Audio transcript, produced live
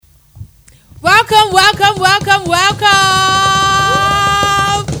Woo!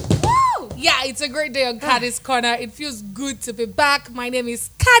 Yeah, it's a great day on Caddy's Corner. It feels good to be back. My name is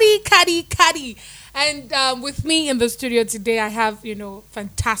Caddy. And with me in the studio today, I have,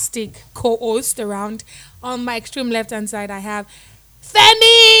 fantastic co-host around. On my extreme left-hand side, I have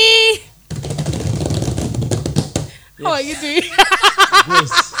Femi. How are you doing?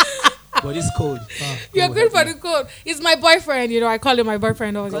 Yes. But it's cold. You're good for the cold. He's my boyfriend. I call him my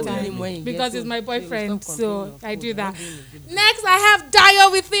boyfriend all the time because he's my boyfriend. So I do that. Next, I have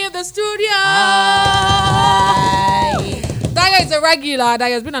Dayo with me in the studio. Hi. Dayo is a regular.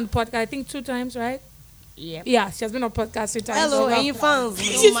 Dayo has been on the podcast, I think 2 times, right? Yep. Yeah, she has been on podcast 2 times. Hello, and you fans.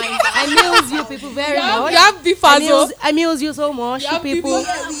 I miss you people very much. You have beef as well. I miss you so much, you people.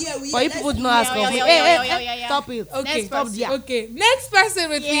 But you people do not ask of me. Hey, stop it. Okay, stop there. Okay, next person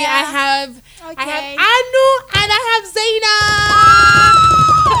with me, I have Okay. Anu and I have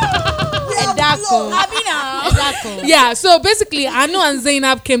Edako. Yeah, so basically, Anu and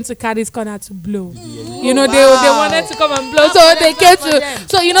Zainab came to Caddy's Corner to blow. They wanted to come and blow, so they came to.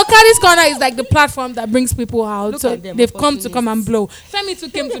 So Caddy's Corner is like the platform that brings people out. So they've come to come and blow. Femi too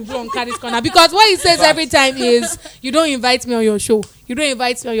came to blow on Caddy's Corner because what he says every time is, "You don't invite me on your show. You don't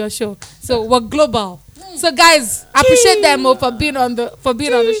invite me on your show." So we're global. So guys, appreciate them for being on the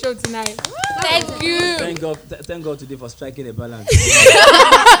show tonight. Thank you. Thank God today for striking a balance.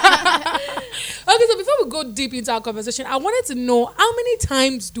 Okay, so before we go deep into our conversation, I wanted to know how many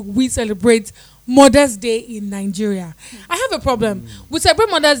times do we celebrate Mother's Day in Nigeria? I have a problem. We celebrate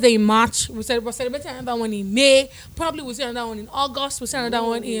Mother's Day in March. We're celebrating another one in May. Probably we'll see another one in August. We'll see another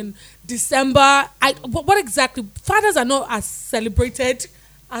one in December. What exactly? Fathers are not as celebrated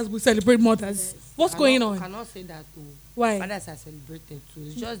as we celebrate mothers. What's going on? I cannot say that too. Why? Fathers are celebrated too.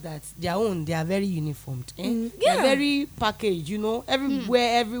 It's just that they are very uniformed. Yeah. They're very packaged,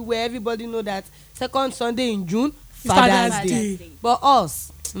 everywhere, everybody know that second Sunday in June, Father's Day. But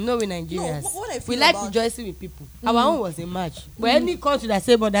us, we Nigerians, we like rejoicing with people. Our own was in March. But any country that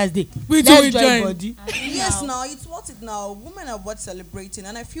say Mother's Day, we let's join body. Yes, now it's worth it now. Women are worth celebrating,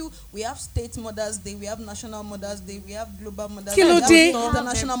 and I feel we have State Mother's Day, we have National Mother's Day, we have Global Mother's Kilo Day, Day. we have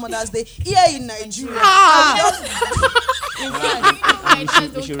International Mother's Day here in Nigeria.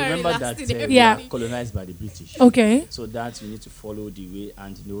 We should remember that we are colonized by the British. Okay. So that we need to follow the way,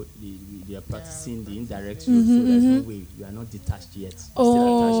 and they are practicing the indirect rule. So there's no way we are not detached yet.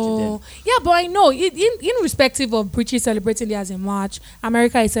 Still attached to them. Yeah, but I know in respective of British celebrating theirs in March,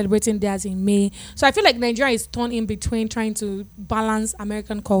 America is celebrating theirs in May. So I feel like Nigeria is torn in between trying to balance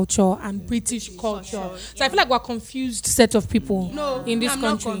American culture and British culture. So I feel like we're a confused set of people in this I'm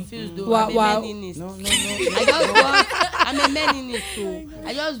country. not confused though. I'm a meninist. No. I'm a meninist too.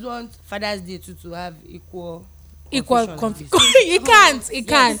 I just want Father's Day to have equal You can't.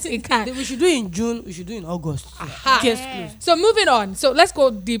 We should do it in June. We should do it in August. Case closed. So moving on. So let's go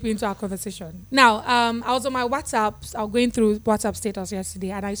deep into our conversation. Now, I was on my WhatsApp. I was going through WhatsApp status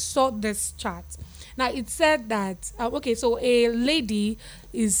yesterday, and I saw this chart. Now it said that so a lady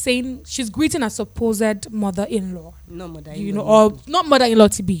is saying she's greeting a supposed mother-in-law. No mother-in-law. Or not mother-in-law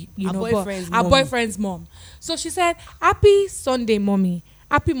to be. Boyfriend's but her mom. boyfriend's mom. So she said, "Happy Sunday, mommy.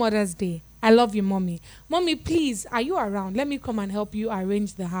 Happy Mother's Day. I love you, mommy. Mommy, please, are you around? Let me come and help you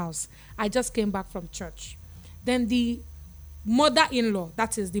arrange the house. I just came back from church." Then the mother-in-law,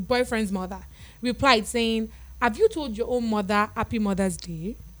 that is the boyfriend's mother, replied saying, "Have you told your own mother Happy Mother's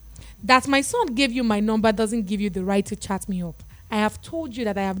Day? That my son gave you my number doesn't give you the right to chat me up. I have told you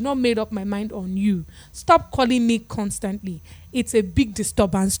that I have not made up my mind on you. Stop calling me constantly. It's a big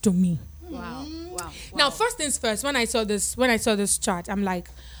disturbance to me." Wow. Now, first things first, when I saw this chart, I'm like,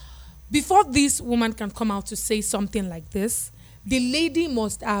 before this woman can come out to say something like this, the lady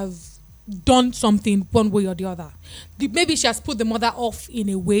must have done something one way or the other. Maybe she has put the mother off in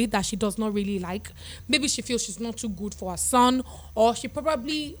a way that she does not really like. Maybe she feels she's not too good for her son, or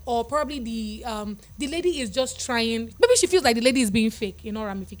probably the lady is just trying. Maybe she feels like the lady is being fake in all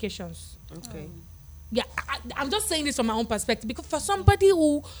ramifications. Okay. Yeah, I'm just saying this from my own perspective, because for somebody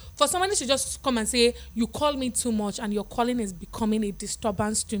to just come and say, "You call me too much and your calling is becoming a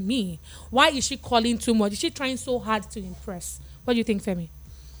disturbance to me." Why is she calling too much? Is she trying so hard to impress? What do you think, Femi?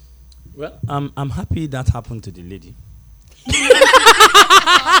 Well, I'm happy that happened to the lady.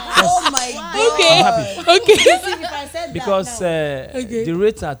 Oh my God. Okay. If I said Because the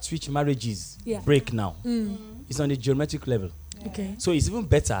rate at which marriages break now is on a geometric level. Okay. So it's even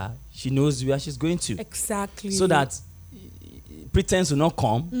better she knows where she's going to. Exactly. So that pretense will not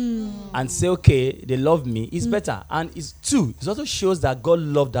come and say, "Okay, they love me." It's better. And it also shows that God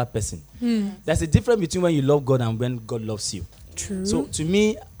loved that person. There's a difference between when you love God and when God loves you. True. So to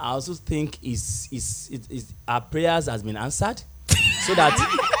me, I also think our prayers has been answered, so that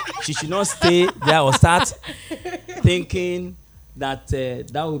she should not stay there or start thinking that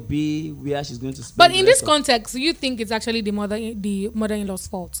that would be where she's going to spend. But in this context, do you think it's actually the mother-in-law's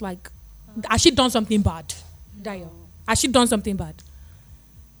fault? Like, has she done something bad? Dayo, has she done something bad?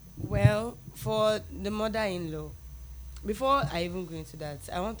 Well, for the mother-in-law, before I even go into that,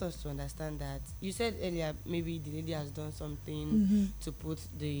 I want us to understand that you said earlier maybe the lady has done something to put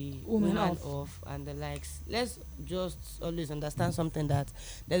the woman off and the likes. Let's just always understand something, that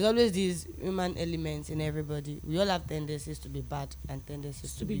there's always these human elements in everybody. We all have tendencies to be bad and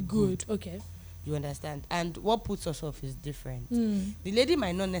tendencies to be good. Okay. You understand? And what puts us off is different. The lady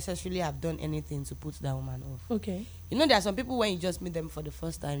might not necessarily have done anything to put that woman off. Okay. You know, there are some people when you just meet them for the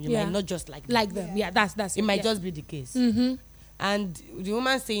first time, you might not just like them. Yeah, that's it. Might just be the case. And the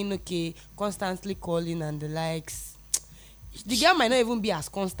woman saying, okay, constantly calling and the likes, the girl might not even be as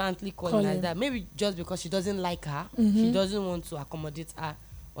constantly calling as that. Maybe just because she doesn't like her, she doesn't want to accommodate her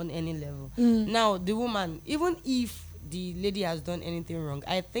on any level. Now, the woman, even if the lady has done anything wrong,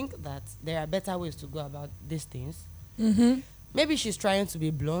 I think that there are better ways to go about these things. Maybe she's trying to be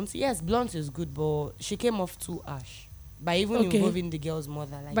blunt. Yes, blunt is good, but she came off too harsh by even involving the girl's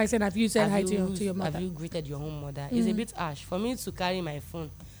mother. Like, by saying, have you said hi to your mother? Have you greeted your own mother? It's a bit harsh for me to carry my phone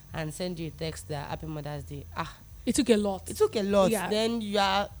and send you a text that Happy Mother's Day. It took a lot. Yeah. Then you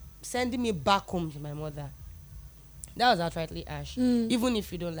are sending me back home to my mother. That was outrightly harsh. Even if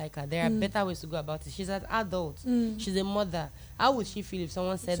you don't like her, there are better ways to go about it. She's an adult. She's a mother. How would she feel if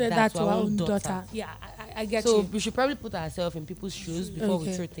someone said that to her own daughter? Yeah, I get so you. we should probably put ourselves in people's shoes before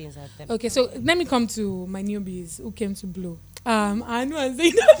we throw things at them. Okay, so let me come to my newbies who came to blow. Anu and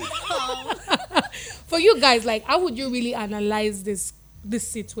Zainab. For you guys, like, how would you really analyze this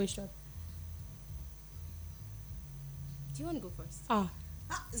situation? Do you want to go first?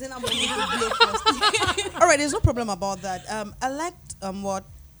 Zainab, want me to blow first? All right, there's no problem about that. I liked what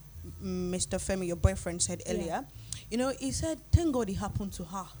Mr. Femi, your boyfriend, said earlier. You know, he said, thank God it happened to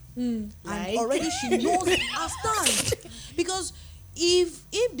her. And already she knows her stand. Because if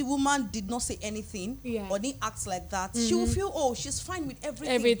the woman did not say anything or didn't act like that, she will feel, she's fine with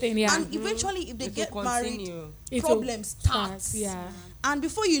everything. And eventually, if they get married, problems start. And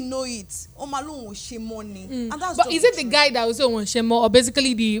before you know it, Omalun will shame money. And that's but is it the guy that also wants shame more, or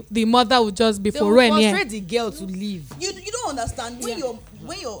basically the mother will just be for rent? Frustrate the girl to leave. You don't understand when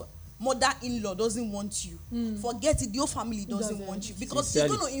your mother-in-law doesn't want you. Forget it. Your family doesn't want you, because it's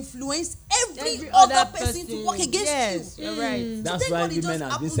going to influence every other person to work against you. You're right. That's why women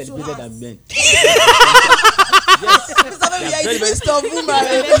have been celebrated than men.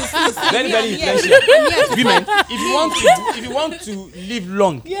 Very, very influential. Women, if you want to live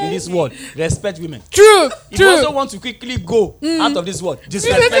long in this world, respect women. True. If you also want to quickly go out of this world,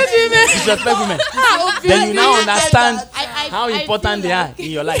 disrespect women. Then you now understand how important they are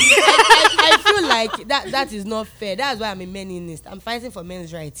in your life. I feel like that is not fair. That's why I'm a meninist. I'm fighting for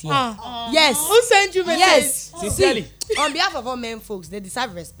men's rights here. Yes. Who sent you message? Yes. Sincerely. On behalf of all men folks, they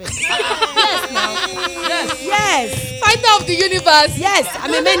deserve respect. Yes. Fighter of the universe. Yes.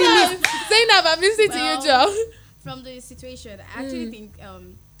 I'm a meninist. Zainab, I'm listening to you, Joe. From the situation, I actually think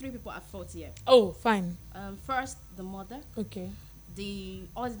 3 people are at fault here. Oh, fine. First, the mother. Okay. The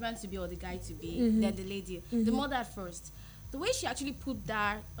husband to be or the guy to be, then the lady. The mother at first. The way she actually put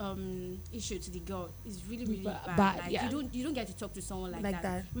that issue to the girl is really, really bad. Like, you don't get to talk to someone like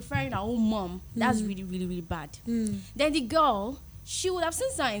that. Referring her own mom, that's really, really, really bad. Then the girl, she would have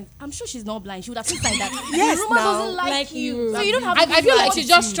seen signs. I'm sure she's not blind. She would have seen signs that the woman doesn't like you. So you don't have to I feel like she's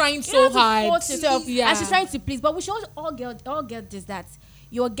just trying so hard. And she's trying to please. But we should all get this, that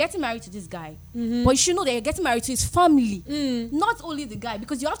you're getting married to this guy, but you should know that you're getting married to his family, not only the guy,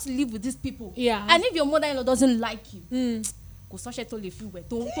 because you have to live with these people. Yeah. And if your mother-in-law doesn't like you, but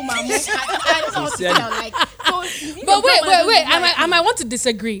wait. I might want to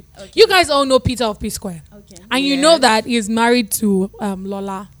disagree. Okay. You guys all know Peter of P Square. Okay. And you know that he's married to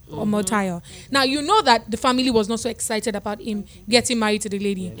Lola Omotayo. Now, you know that the family was not so excited about him getting married to the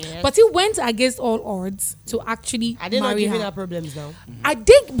lady. Yes. But he went against all odds to actually marry her. Are they not giving her problems now? I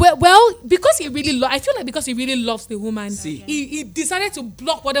think, well, because he really I feel like because he really loves the woman, he decided to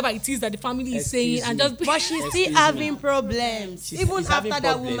block whatever it is that the family is saying. And just. But she's still having problems. Even after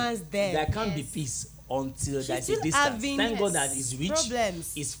that woman's death. There can't be peace until there's a distance. Thank God that is rich,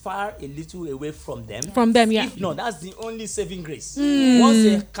 is far a little away from them. If not, that's the only saving grace.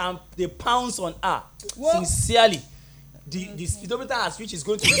 Once they pounce on her, sincerely, the speedometer has which is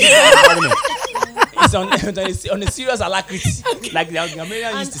going to be It's on a serious alacrity, like the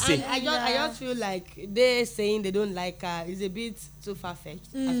American used to say. I just feel like they saying they don't like her is a bit too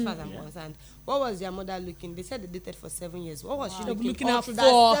far-fetched as far as I'm concerned. What was their mother looking? They said they dated for 7 years. What was she looking out for?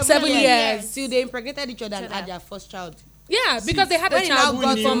 for 7 years. Till they impregnated each other and had their first child. Yeah, because they had a child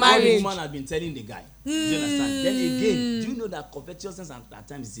before marriage. The woman had been telling the guy. Do you understand? Then again, do you know that covetousness at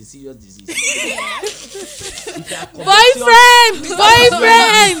times is a serious disease? Boyfriend!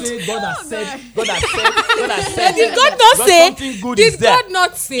 God has said. Did God not say? Did God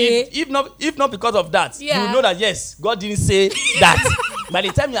not say? If not because of that, you know that yes, God didn't say that. By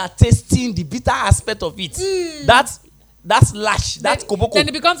the time you are tasting the bitter aspect of it, that's lash, that's koboko. Then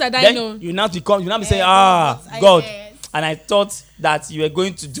it becomes a then dino. you now be saying, God. And I thought that you were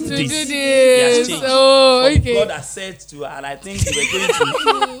going to do this. Yes, okay. God has said to her, and I think you were going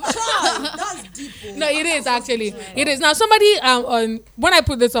to. That's deep. No, it is actually. It is. Now, somebody, when I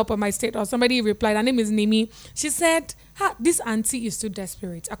put this up on my status, somebody replied, her name is Nimi. She said, this auntie is too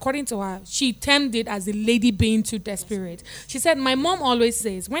desperate. According to her, she termed it as the lady being too desperate. She said, my mom always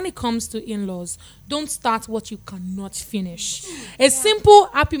says, when it comes to in-laws, don't start what you cannot finish. A simple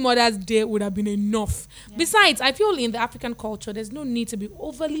Happy Mother's Day would have been enough. Yeah. Besides, I feel in the African culture, there's no need to be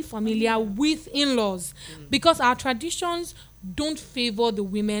overly familiar with in-laws because our traditions don't favor the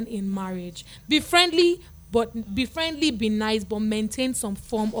women in marriage. Be friendly, be nice, but maintain some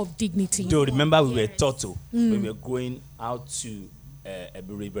form of dignity. Do remember we were taught to when we were going out to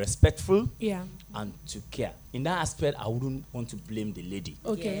be respectful and to care. In that aspect, I wouldn't want to blame the lady.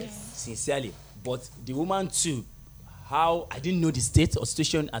 Okay. Sincerely. But the woman too, how I didn't know the state or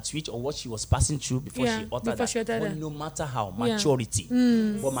situation at which or what she was passing through before she uttered that. But no matter how, maturity.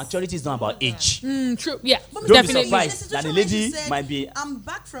 But maturity is not about age. True. Yeah. But don't be surprised that the lady might be. I'm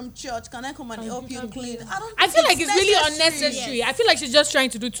back from church. Can I come and help you clean? I feel like it's really unnecessary. Yes. I feel like she's just trying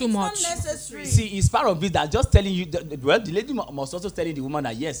to do too much. Unnecessary. See, it's part of it that just telling you. The lady must also telling the woman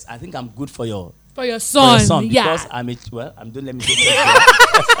that yes, I think I'm good for your son. Because don't let me say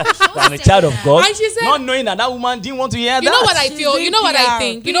I'm a child of God. And she said, not knowing that woman didn't want to hear that. You know what I feel? You know what I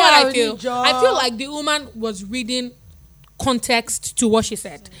think? You know what I feel? I feel like the woman was reading context to what she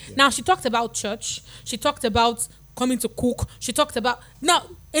said. Now, she talked about church. She talked about coming to cook. She talked about... Now,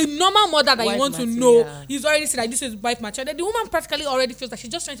 a normal mother that wife you want to know, he's already said that this is wife material. The woman practically already feels like she's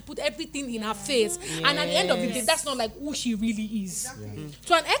just trying to put everything in her face. Yes. And at the end of the day, that's not like who she really is. Exactly.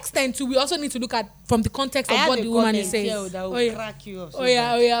 To an extent, too, we also need to look at from the context of what the woman is saying. That will crack you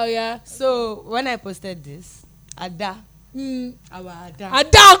up. So, when I posted this, Ada, our Ada.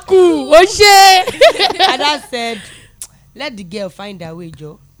 Adaku! Ada said, let the girl find her way,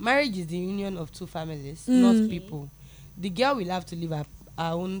 Joe. Marriage is the union of two families, not people. The girl will have to leave her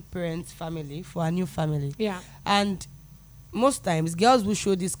own parents' family for a new family. Yeah. And most times, girls who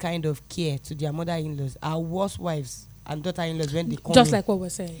show this kind of care to their mother-in-laws are worse wives and daughter-in-laws when they come just in. like what we're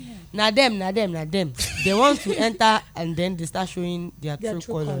saying. Now them. They want to enter and then they start showing their true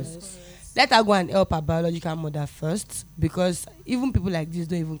colors. Let her go and help her biological mother first, because even people like this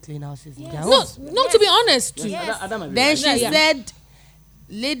don't even clean houses in their homes. No, to be honest. Yes. Then she said,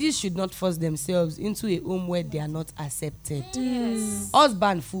 ladies should not force themselves into a home where they are not accepted.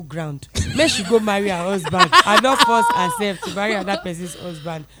 Husband full ground. May she go marry her husband and not force herself to marry another person's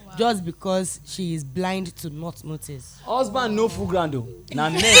husband just because she is blind to not notice. Husband no full ground though. Now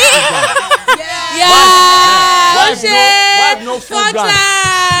next full ground. Wife no full ground.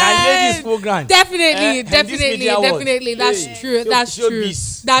 Now ladies full ground. Definitely. That's true.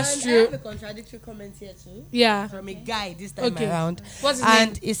 That's true. I have a contradictory comment here too. Yeah. From a guy this time around. What's his name?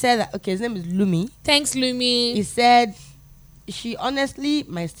 And he said that, his name is Lumi. Thanks, Lumi. He said she honestly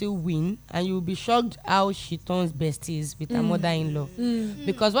might still win, and you will be shocked how she turns besties with her mother-in-law.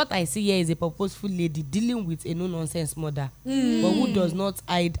 Because what I see here is a purposeful lady dealing with a no-nonsense mother, but who does not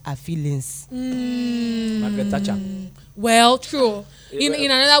hide her feelings. Margaret Thatcher. Well, true.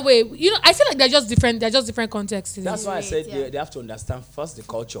 In another way, I feel like they're just different contexts. That's why I said they have to understand first the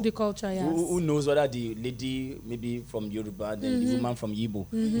culture. The culture, yes. Who knows whether the lady maybe from Yoruba, then the woman from Igbo.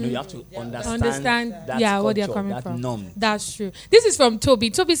 You have to understand that culture, where they're coming from. Norm. That's true. This is from Toby.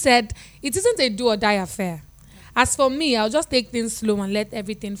 Toby said, "It isn't a do or die affair. As for me, I'll just take things slow and let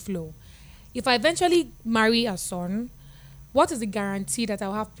everything flow. If I eventually marry a son, what is the guarantee that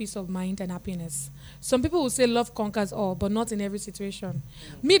I'll have peace of mind and happiness? Some people will say love conquers all, but not in every situation.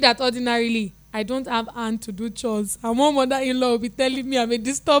 Me that ordinarily, I don't have aunt to do chores. And one mother-in-law will be telling me I'm a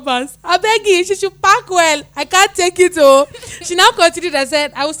disturbance. I beg you, she should pack well. I can't take it all." She now continued and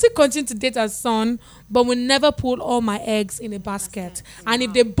said, "I will still continue to date her son, but will never put all my eggs in a basket. And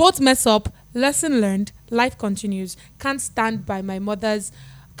if they both mess up, lesson learned, life continues. Can't stand by my mother's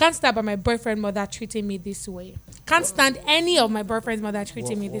Can't stand by my boyfriend mother treating me this way. Can't stand any of my boyfriend's mother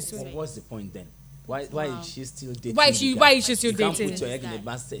treating me this way. What's the point then? Why is she still dating? Why is she still dating? You can't put your egg in a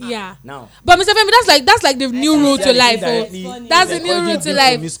basket. Yeah. Now. But Mr. Femi, that's like the new rule to life. That's the new rule to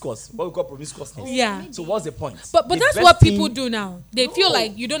life. What we call promiscuousness. Yeah. So what's the point? But that's what people do now. They feel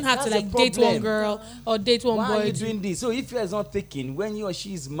like you don't have to like date one girl or date one boy. Why are you doing this? So if you are not taken, when he or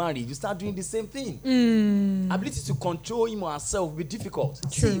she is married, you start doing the same thing. Ability to control him or herself will be difficult.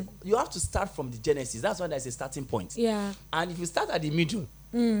 True. See, you have to start from the genesis. That's why there's a starting point. Yeah. And if you start at the middle,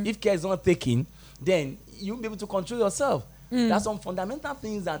 if care is not taken, then you'll be able to control yourself. There's some fundamental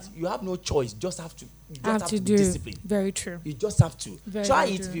things that you have no choice. Just have to do discipline. Very true. You just have to try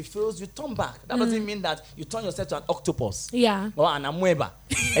very it. true. If it fails, you turn back. That doesn't mean that you turn yourself to an octopus. Yeah. Or an amoeba.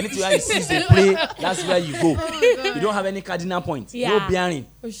 Anything where you see the play, that's where you go. You don't have any cardinal point. Yeah. No bearing.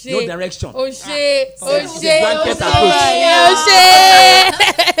 No direction. Blanket So it's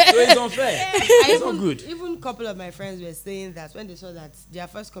unfair. It's not good. Even a couple of my friends were saying that when they saw that, their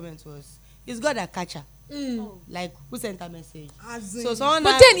first comment was, "It's God that catch her." Like, who sent a message? So someone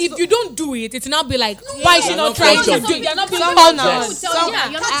but then if you don't do it, it's not be like, why is she not trying to do it? You're not being conscious.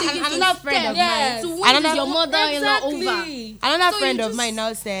 Another friend of mine. So when is your mother-in-law over? Another friend of mine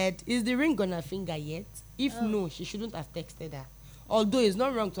now said, "Is the ring on her finger yet? If no, she shouldn't have texted her." Although it's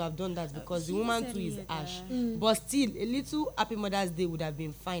not wrong to have done that because the woman too is ash. But still, a little Happy Mother's Day would have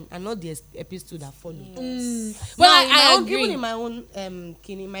been fine and not the episode that followed. Well, I agree. Even in my own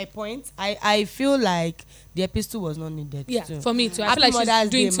my point, I feel like the episode was not needed. Yeah, too. for me too. I Happy feel like Mother's she's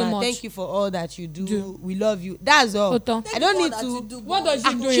doing Day, too man. much. Thank you for all that you do. We love you. That's all. Oto. I don't need to. What does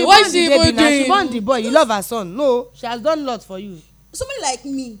she do? She What is born she the baby even now. She doing? born the boy. You love her son. No, she has done a lot for you. Somebody like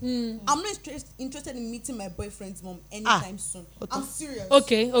me, I'm not interested in meeting my boyfriend's mom anytime soon. Okay. I'm serious.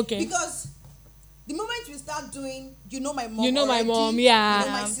 Okay. Because the moment we start doing, you know my mom. You know already, my mom, yeah. You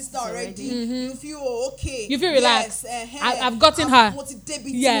know my sister already. You feel okay. You feel relaxed. Yes, I've gotten her.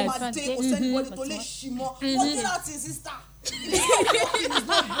 Yes.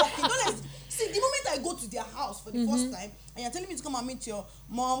 See, the moment I go to their house for the first time, and you're telling me to come and meet your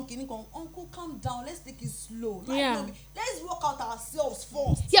mom, uncle, calm down, let's take it slow. Yeah. Let's work out ourselves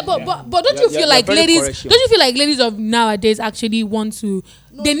first. Yeah, but don't you feel like ladies? Don't you feel like ladies of nowadays actually want to?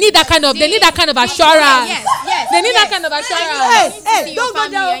 They need that kind of assurance. Yes. They need that kind of assurance. Hey, don't go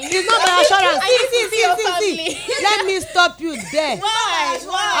there. It's not my assurance. See. Let me stop you there.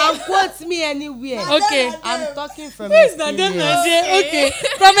 Why? And quote me anywhere. Okay. I'm talking from Who's experience. Okay.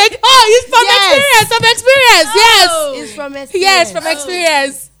 It's from experience. From experience. Yes. It's from experience. Yes, from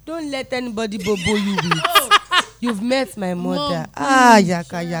experience. Don't let anybody bobo you with. You've met my mother.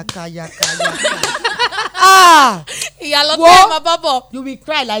 Yaka. You will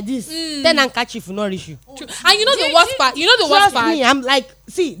cry like this. Then and catch if you not reach you. And you know the worst part. Trust me, I'm like,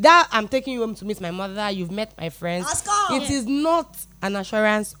 see, that I'm taking you home to meet my mother. You've met my friends. It is not an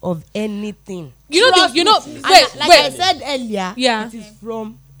assurance of anything. Wait. I said earlier. Yeah. It is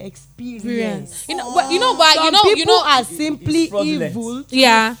from experience. You know why? People are simply evil.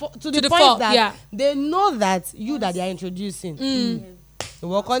 Yeah. To the point that they know that that they are introducing. We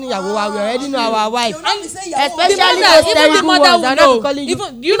already know our wife. Especially those terrible ones. They're not calling you.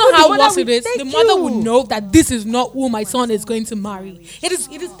 Even you know how worse it is. The mother would know that this is not who my son is going to marry. It is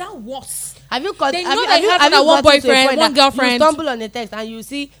that worse. Have you They know that you have one boyfriend, one girlfriend. You stumble on a text and you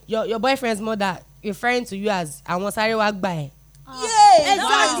see your boyfriend's mother referring to you as "Àwọn sáré wá gbà ẹ́." Yeah,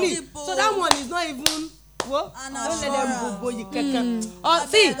 exactly. So that one is not even. What? Don't let them go. You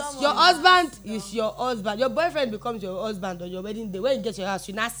see, your husband is your husband. Your boyfriend becomes your husband on your wedding day. When you get your house,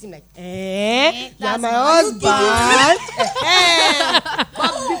 you not seem like, you're my husband.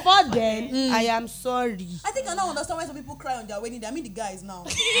 But before then, I am sorry. I think I now understand why some people cry on their wedding day. I mean the guys now. No,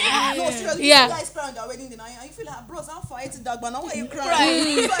 seriously, Yeah. the guys cry on their wedding day now. And you feel like, bros, I'm fighting that, but now why are you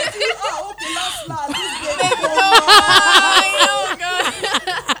crying? So I feel, okay, last, this baby.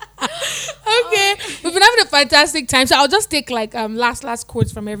 Okay, we've been having a fantastic time. So I'll just take like last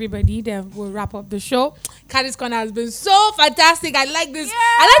quotes from everybody. Then we'll wrap up the show. Caddy's Corner has been so fantastic. I like this.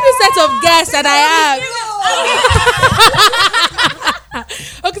 I like this set of guests that I have.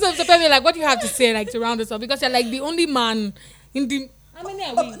 Okay, so Mr. Femi, like, what do you have to say, like, to round us up? Because you're like the only man in the. How many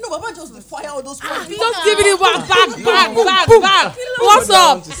are we? No, Baba just fire all those points. Just giving it back. What's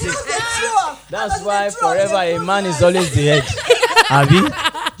up? That's why forever a man is always the head. Abi?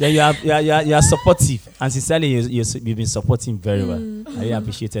 Yeah, you are supportive, and sincerely you've been supporting very well. I really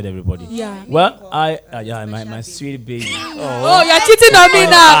appreciated everybody. Yeah. Well, my sweet baby. Oh, you're cheating on me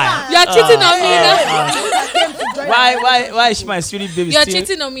now. You're cheating on me now. Why is she my sweetie baby? You're still?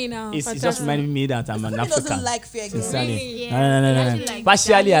 cheating on me now. It's just reminding me that I'm an African. Doesn't like fair girls. Sincerely. Yeah. No.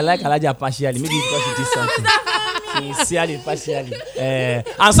 Partially, I like Alaja partially. Maybe because she did something. Sincerely, partially.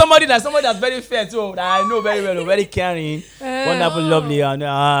 And somebody that's very fair too, that I know very well, very caring, wonderful, lovely. Oh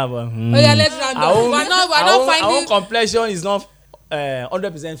yeah, let's round up. We're not finding. Our own complexion is not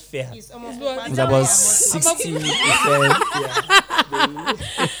 100% fair. It's almost It's about 60%.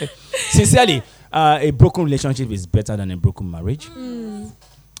 Sincerely, a broken relationship is better than a broken marriage.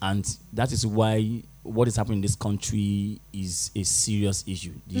 And that is why what is happening in this country is a serious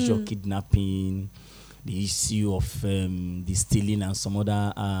issue. The issue of kidnapping, the issue of the stealing and some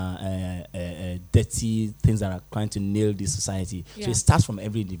other dirty things that are trying to nail this society. Yeah. So it starts from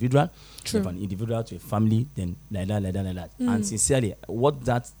every individual, True. from an individual to a family, then like that. And sincerely, what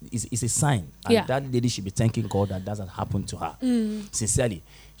that is a sign. And Yeah. that lady should be thanking God that doesn't happen to her. Sincerely,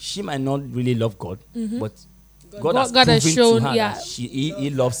 she might not really love God, but God has proven shown, to her yeah. that he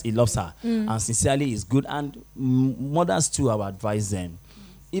loves her. And sincerely is good. And mothers too, I would advise them.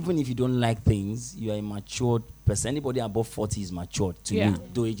 Even if you don't like things, you are a matured person. Anybody above 40 is matured to me.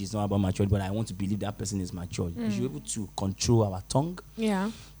 Though age is not about matured, but I want to believe that person is matured. We should be able to control our tongue,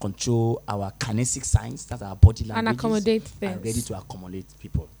 control our kinetic signs, that's our body language, and accommodate things. and ready to accommodate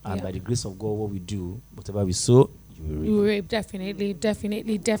people. And Yeah. by the grace of God, what we do, whatever we sow, you will reap. You rape, definitely.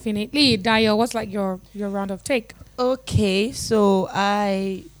 Dio, what's like your round of take? Okay, so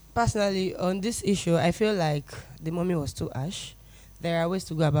I personally, on this issue, I feel like the mommy was too harsh. There are ways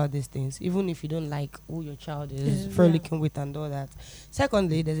to go about these things, even if you don't like who your child is frolicking with and all that.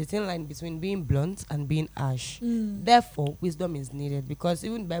 Secondly, there's a thin line between being blunt and being harsh. Therefore, wisdom is needed, because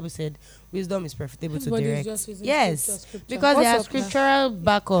even the Bible said wisdom is profitable to direct. Yes, because there are scriptural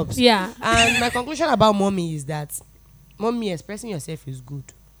backups. Yeah. And my conclusion about mommy is that mommy, expressing yourself is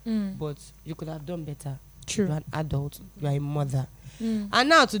good, but you could have done better. True. You're an adult. You are a mother. And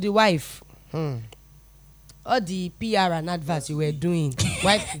now to the wife. All the PR and adverts you were doing,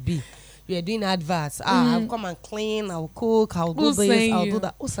 wife to be, you were doing adverts. I'll come and clean, I'll cook, I'll do this, I'll do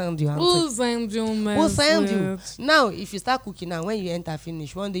that. Who sent you? Who sent you, man? Who sent you? Now, if you start cooking now, when you enter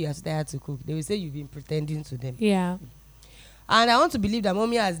finish, one day you're tired to cook, they will say you've been pretending to them. Yeah. And I want to believe that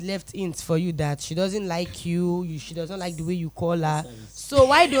mommy has left hints for you that she doesn't like you, she doesn't like the way you call her. So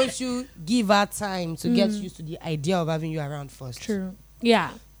why don't you give her time to get used to the idea of having you around first? True.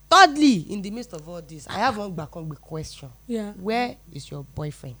 Yeah. Thirdly, in the midst of all this, I have one question. Yeah. Where is your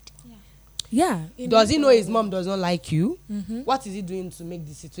boyfriend? Yeah. Does he know his mom does not like you? What is he doing to make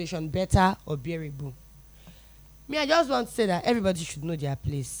the situation better or bearable? Me, I just want to say that everybody should know their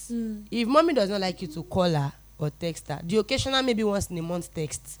place. If mommy does not like you to call her or text her, the occasional maybe once in a month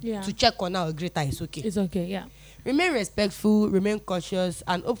text to check on her or greet her is okay. It's okay, yeah. Remain respectful, remain cautious,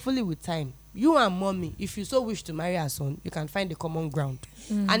 and hopefully with time, you and mommy, if you so wish to marry her son, you can find a common ground.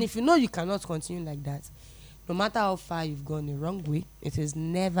 And if you know you cannot continue like that, no matter how far you've gone the wrong way, it is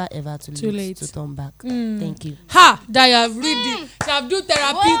never ever too late to turn back. Thank you. Ha! Daya, read it. I've do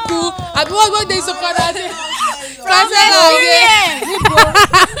therapy. I've been what they so called that.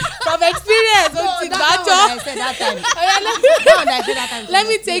 From experience. I said that time. Let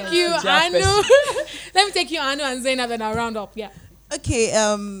me take you, Anu. Let me take you, Anu and Zainab, and I'll round up. Yeah. Okay.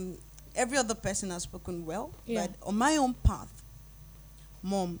 Every other person has spoken well, but on my own path,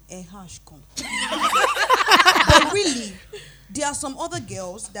 mom, a harsh come. But really, there are some other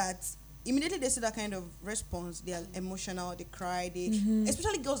girls that immediately they see that kind of response, they are emotional, they cry,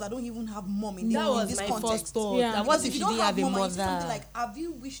 especially girls that don't even have mom in this context. First thought. Yeah. What if you didn't have a mom, mother? it's something like, have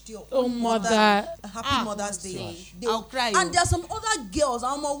you wished your own mother a happy Mother's Day? I'll cry. And there are some other girls,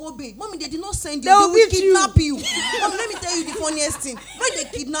 mommy, they did not send you, They'll they will beat kidnap you. Mommy, let me tell you the funniest thing. When they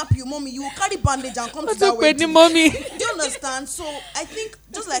kidnap you, mommy, you will carry bandage and come to that wedding. Mommy. Do you understand? So I think,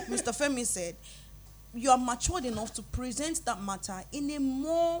 just like Mr. Femi said, you are matured enough to present that matter in a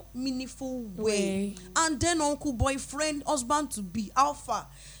more meaningful way. And then uncle, boyfriend, husband to be, alpha.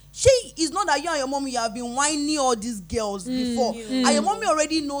 She is not that you and your mommy, you have been whining all these girls before. And your mommy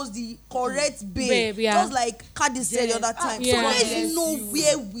already knows the correct babe. Just like Kadi said the other time. So let's know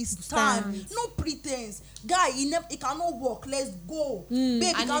where we stand. No pretense. Guy, he cannot work. Let's go. Babe,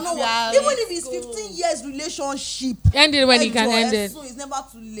 he cannot work. Even if it's 15 years relationship. End it when he can end it. So it's never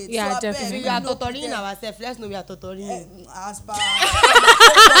too late. Yeah, so definitely. We are totoring ourselves. Let's know we are totoring. As per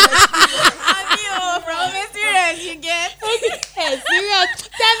from experience, you get. Hey, serious.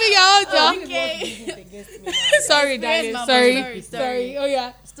 Tell me your own job. Okay. Sorry, Daniel. Sorry. Oh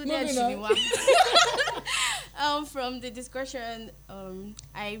yeah. Student from the discussion,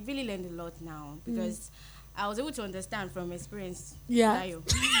 I really learned a lot now because I was able to understand from experience. Yeah. She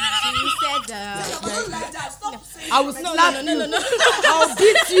said, I will slap you. I'll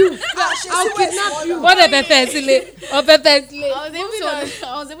beat you. I'll kidnap you. What a perfect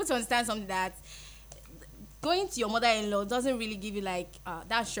I was able to understand something that going to your mother-in-law doesn't really give you like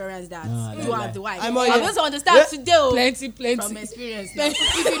that assurance that you are the wife. I'm able to understand today. Plenty from experience.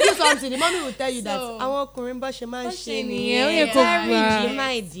 If you do something, the mommy will tell you that I want Kurimba Shema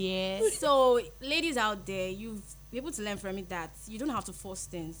my dear. So ladies out there, you've be able to learn from it that you don't have to force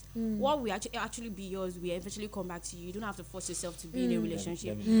things. What will actually be yours will eventually come back to you. You don't have to force yourself to be in a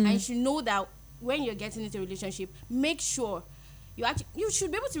relationship. And you should know that when you're getting into a relationship, make sure you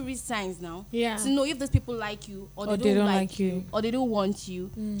should be able to read signs now to know if those people like you or they don't like you or they don't want you.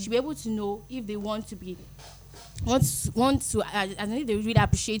 You should be able to know if they want to as if they really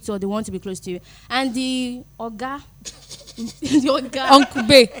appreciate you or they want to be close to you. And the Oga Uncle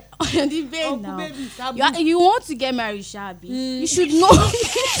Bay. The Bay now. You want to get married, Shabi. You should know.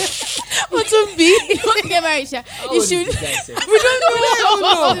 What to be? You want to get married, Shabi. You should. We don't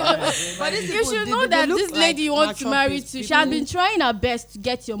know. But you should know that this lady you want to marry to, she has been trying her best to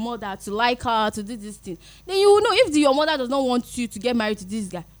get your mother to like her, to do this thing. Then you will know if your mother does not want you to get married to this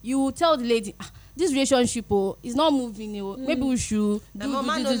guy. You will tell the lady, this relationship is not moving. Maybe we should do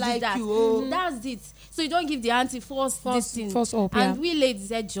that. That's it. So you don't give the auntie false this thing. False up, and we ladies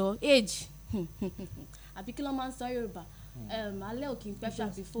said, age. Abikilo man sorry Yoruba. Ale okin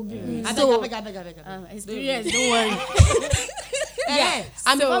pressure before. So experience, don't worry. Yeah,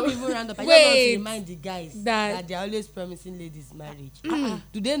 and before we even round up, I just want to remind the guys that they are always promising ladies marriage.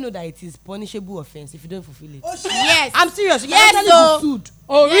 Do they know that it is punishable offense if you don't fulfill it? Yes, I'm serious. Yes, be sued.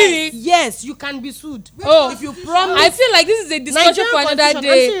 Oh, really? Yes, you can be sued. If you promise. I feel like this is a discussion for another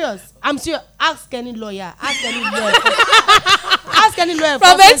day. I'm serious. Ask any lawyer. Ask any lawyer. Ask any lawyer.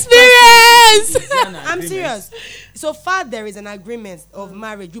 From experience. I'm serious. So far, there is an agreement of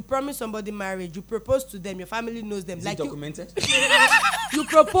marriage. You promise somebody marriage. You propose to them. Your family knows them. Is it documented? You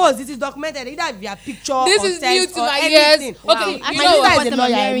propose. It is documented either via picture this or is text new to or my anything. ears. Okay, my you know sister is a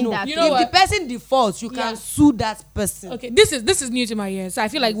lawyer. If the person defaults, you can sue that person. Okay, this is new to my ears. So I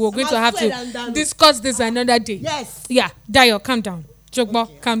feel like we're going to have to discuss this another day. Yes. Yeah, Dayo, calm down. Jogbo,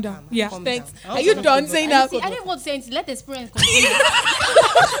 Okay, calm down. Yeah, thanks. Down. Are you done saying that? I didn't want to say anything. Let the experience continue.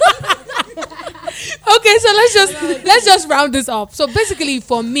 Okay, so let's just round this up. So basically,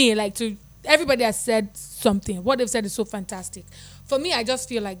 for me, everybody has said something. What they've said is so fantastic. For me, I just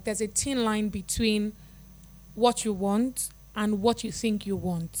feel like there's a thin line between what you want and what you think you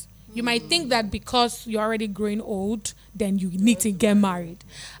want. You might think that because you're already growing old, then you need to get married.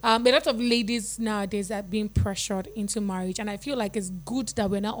 A lot of ladies nowadays are being pressured into marriage, and I feel like it's good that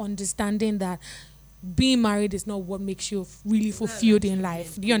we're now understanding that being married is not what makes you really fulfilled in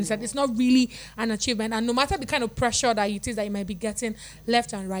life. Do you understand? It's not really an achievement, and no matter the kind of pressure that it is that you might be getting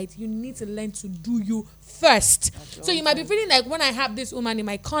left and right, you need to learn to do you first. So you might be feeling like, when I have this woman in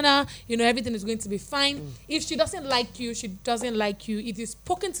my corner, everything is going to be fine. If she doesn't like you, she doesn't like you. If you've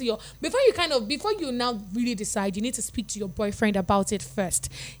spoken to before you now really decide, you need to speak to your boyfriend about it first.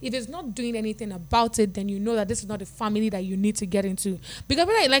 If it's not doing anything about it, then you know that this is not a family that you need to get into. Because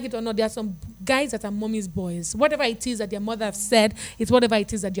whether you like it or not, there are some guys that are mommy's boys. Whatever it is that their mother have said, it's whatever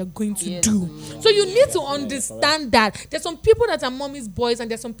it is that you're going to do. So you need to understand that there's some people that are mommy's boys, and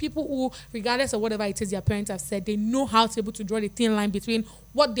there's some people who, regardless of whatever it is their parents have said, they know how to be able to draw the thin line between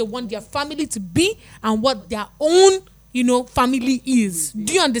what they want their family to be and what their own family is.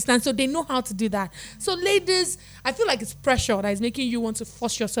 Do you understand? So they know how to do that. So ladies, I feel like it's pressure that is making you want to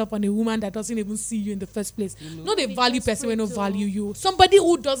force yourself on a woman that doesn't even see you in the first place. Not a value person will not value you. Somebody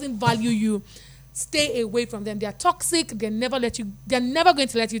who doesn't value you, stay away from them. They are toxic. They're never going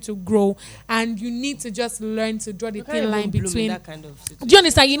to let you to grow, and you need to just learn to draw the thin line between that kind of situation. Do you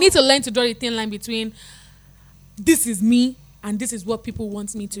understand? You need to learn to draw the thin line between this is me and this is what people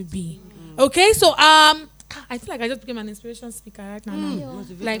want me to be. Okay, so I feel like I just became an inspiration speaker right now.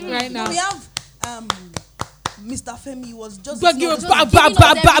 Right now. We have Mr. Femi was just he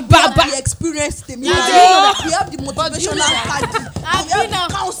experienced him. We have the motivational party. We have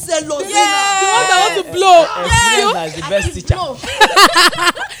the counselors. The ones that want to blow. Experience is the best teacher.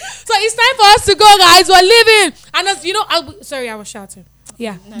 So it's time for us to go, guys. We're leaving. And as you know, I was shouting.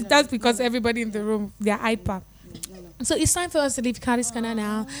 Yeah, that's because everybody in the room, they're hyper. So it's time for us to leave Kadi's Corner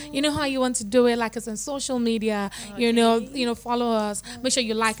now. You know how you want to do it, like us on social media. Okay. Follow us. Make sure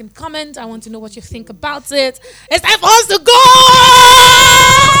you like and comment. I want to know what you think about it. It's time for us to go.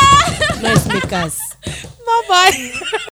 Nice makers. Bye bye.